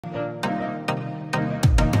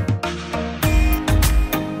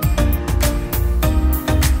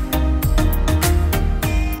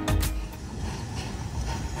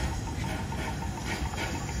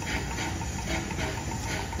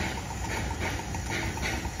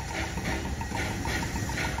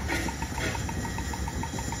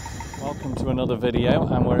welcome to another video,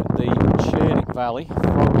 and we're at the Churnet Valley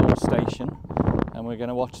Froghall station, and we're going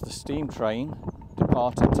to watch the steam train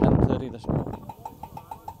depart at 10:30 this morning.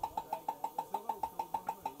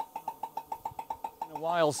 It's been a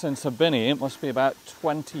while since I've been here, it must be about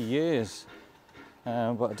 20 years,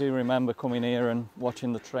 but I do remember coming here and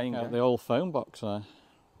watching the train out the old phone box there.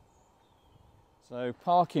 So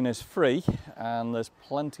parking is free and there's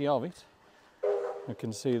plenty of it. You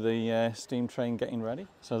can see the steam train getting ready.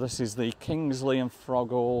 So this is the Kingsley and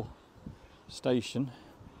Froghall station.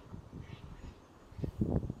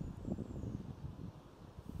 You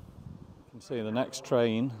can see the next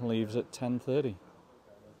train leaves at 10:30.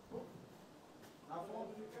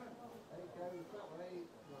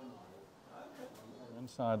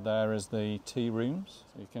 Inside there is the tea rooms.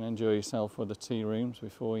 So you can enjoy yourself with the tea rooms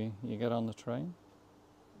before you get on the train.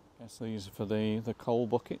 I guess these are for the coal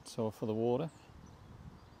buckets or for the water.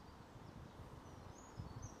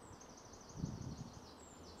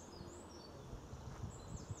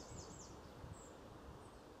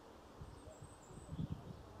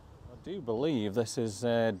 I do believe this is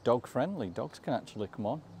dog friendly. Dogs can actually come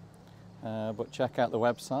on, but check out the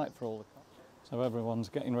website for all the. So everyone's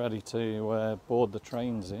getting ready to board the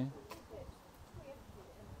trains here.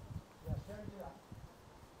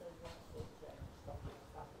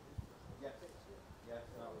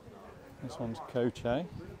 This one's coach A.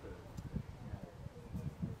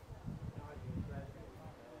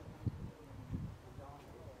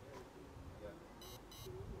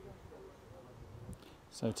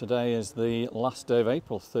 So today is the last day of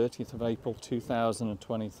April, 30th of April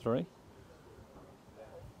 2023.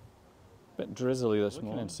 Bit drizzly this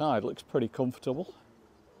morning. Inside looks pretty comfortable.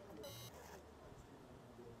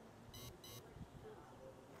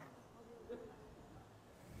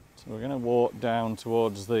 So we're going to walk down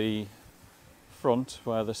towards the front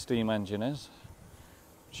where the steam engine is.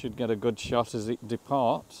 Should get a good shot as it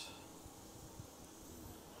departs.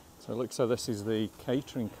 So it looks like this is the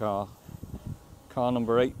catering car. Car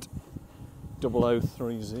number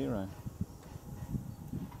 80030.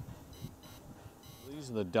 These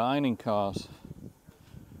are the dining cars.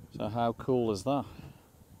 So how cool is that?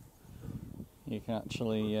 You can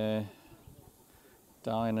actually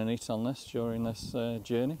dine and eat on this during this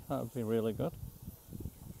journey. That would be really good.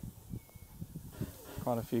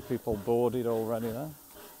 Quite a few people boarded already there.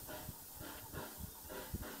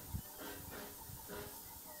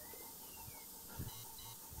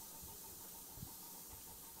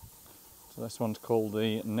 So this one's called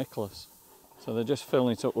the Nicholas. So they're just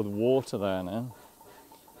filling it up with water there now.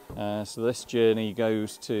 So this journey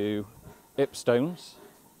goes to Ipstones,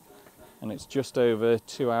 and it's just over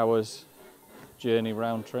 2 hours journey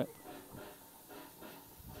round trip.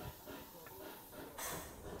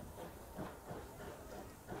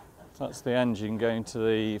 So that's the engine going to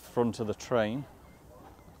the front of the train,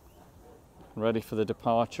 ready for the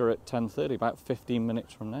departure at 10:30, about 15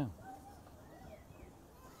 minutes from now.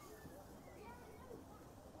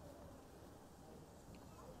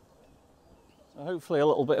 Hopefully a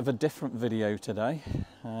little bit of a different video today.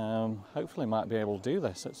 Hopefully might be able to do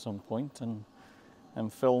this at some point and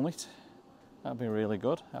film it. That'd be really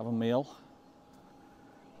good. Have a meal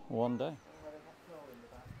one day.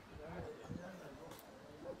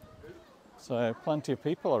 So plenty of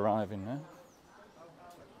people arriving now.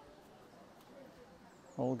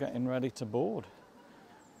 All getting ready to board.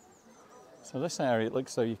 So this area, it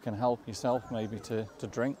looks like you can help yourself maybe to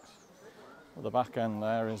drinks. At the back end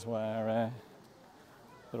there is where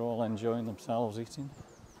they're all enjoying themselves eating.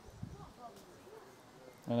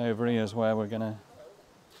 And over here is where we're going to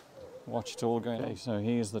watch it all go. Okay, so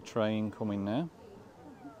here's the train coming now.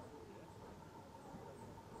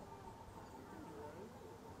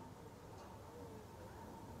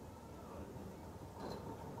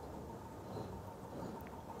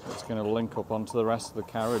 It's going to link up onto the rest of the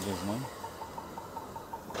carriages now.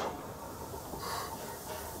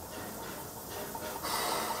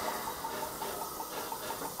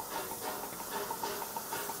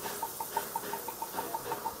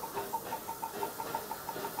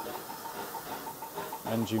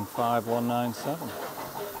 Engine 5197.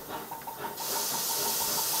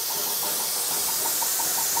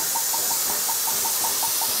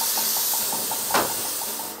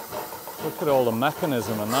 Look at all the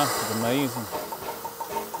mechanism and that, it's amazing.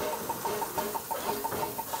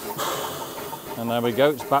 And there we go,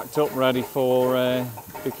 it's backed up ready for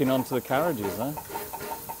hooking onto the carriages there.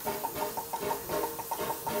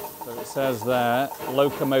 So it says there,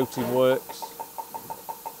 Locomotive Works,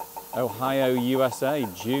 Ohio, USA,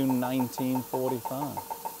 June 1945.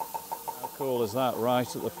 How cool is that,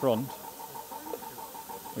 right at the front?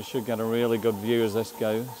 We should get a really good view as this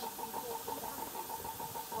goes.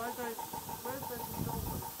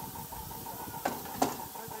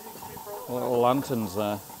 lanterns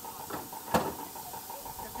there.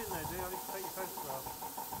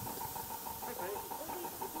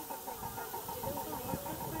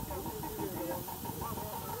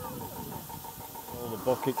 All the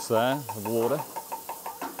buckets there of water.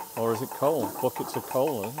 Or is it coal? Buckets of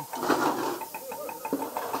coal, isn't it?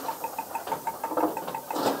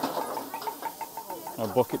 Oh,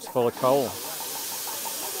 buckets full of coal.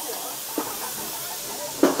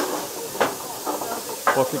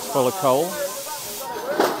 Buckets full of coal.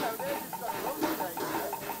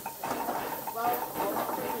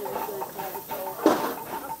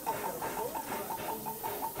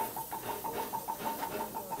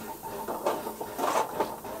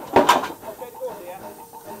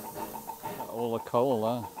 All the coal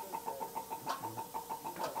there.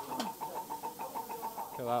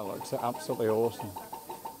 Look at that, looks absolutely awesome.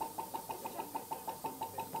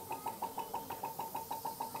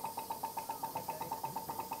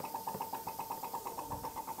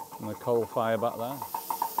 And the coal fire back there.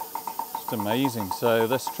 Just amazing. So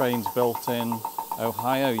this train's built in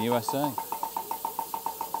Ohio, USA.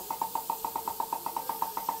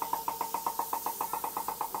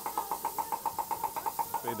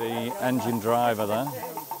 Be the engine driver there.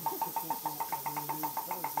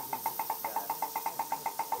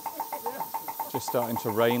 Just starting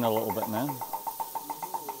to rain a little bit now.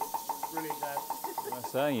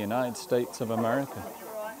 USA, United States of America.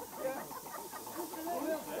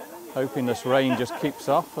 Hoping this rain just keeps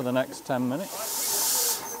off for the next 10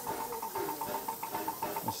 minutes.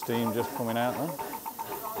 The steam just coming out there.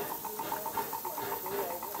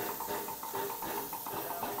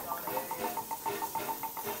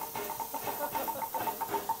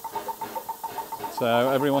 So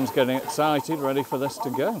everyone's getting excited, ready for this to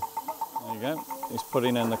go. There you go. He's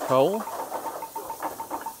putting in the coal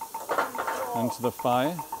into the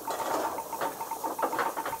fire.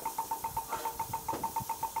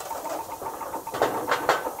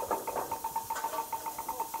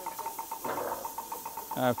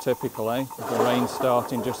 How typical, eh? The rain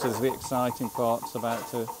starting just as the exciting part's about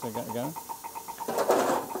to get going.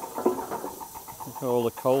 Look at all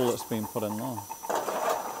the coal that's been put in there.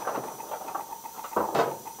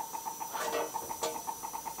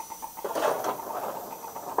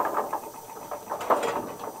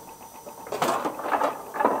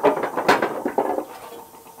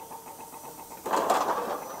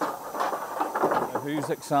 Who's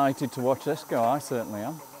excited to watch this go? I certainly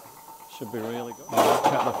am. Should be really good. Oh,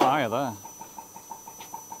 check the fire there.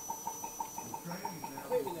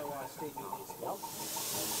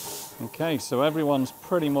 Okay, so everyone's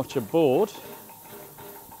pretty much aboard.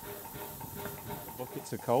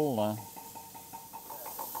 Buckets of coal there.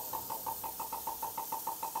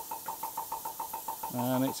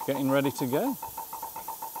 And it's getting ready to go.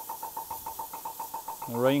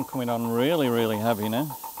 The rain coming on really, really heavy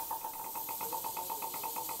now.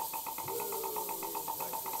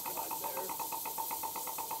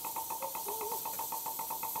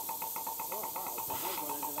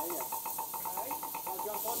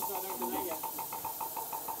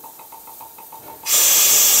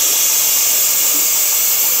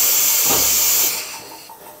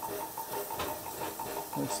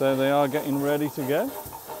 So they are getting ready to go.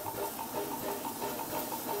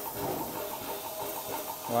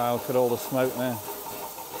 Wow, look at all the smoke there.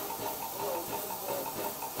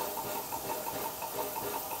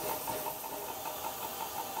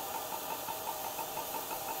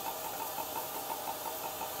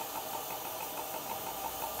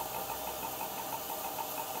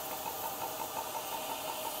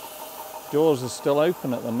 Doors are still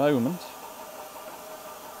open at the moment.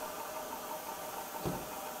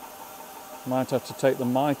 Might have to take the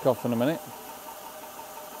mic off in a minute.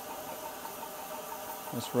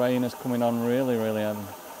 This rain is coming on really, really heavy.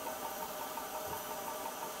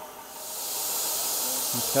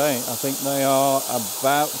 Okay, I think they are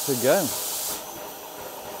about to go.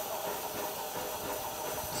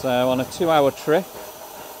 So on a 2-hour trip,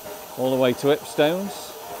 all the way to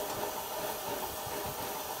Ipstones.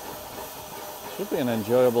 Should be an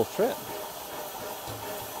enjoyable trip.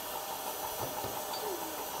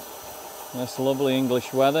 This lovely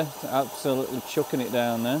English weather, absolutely chucking it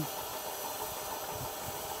down there.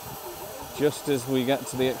 Just as we get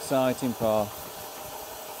to the exciting part.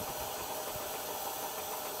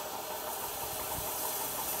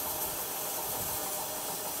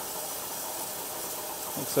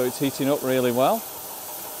 So it's heating up really well.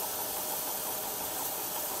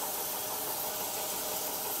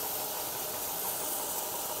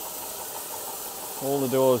 All the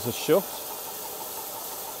doors are shut.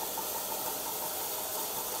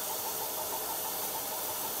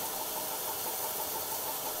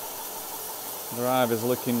 Driver's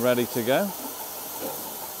looking ready to go.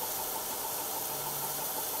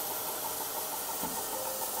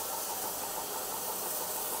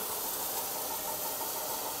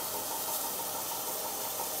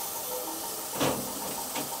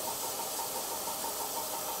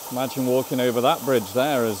 Imagine walking over that bridge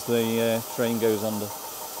there as the train goes under.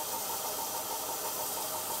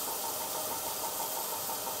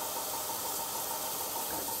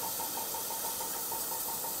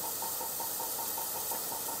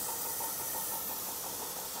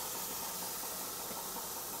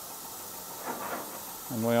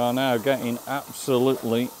 And we are now getting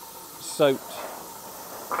absolutely soaked.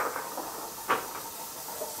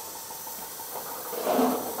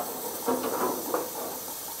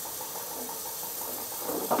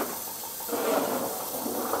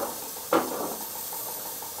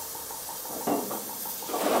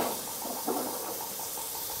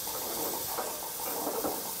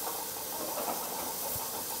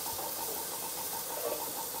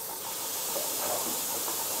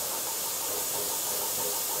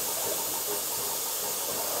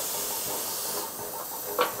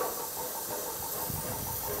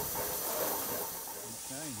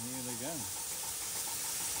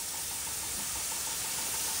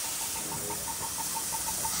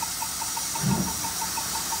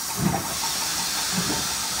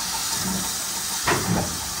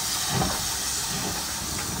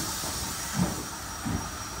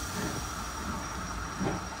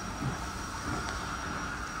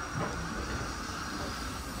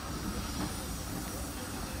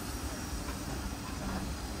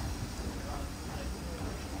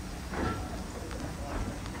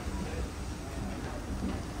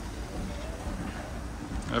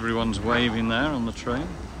 Everyone's waving there on the train.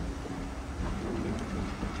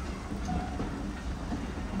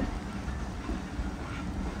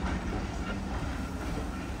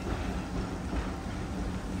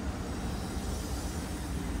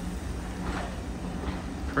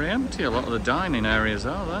 Pretty empty, a lot of the dining areas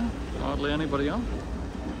are there. Hardly anybody on.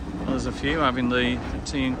 Well, there's a few having the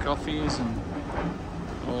tea and coffees and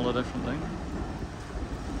all the different things.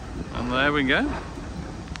 And there we go.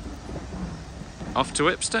 Off to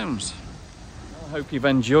Ipstones. I hope you've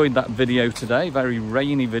enjoyed that video today. Very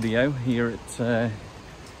rainy video here at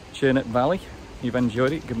Churnet Valley. If you've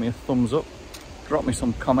enjoyed it, give me a thumbs up, drop me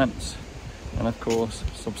some comments, and of course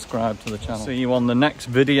subscribe to the channel. See you on the next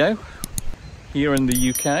video here in the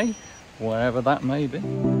UK, wherever that may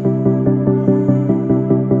be.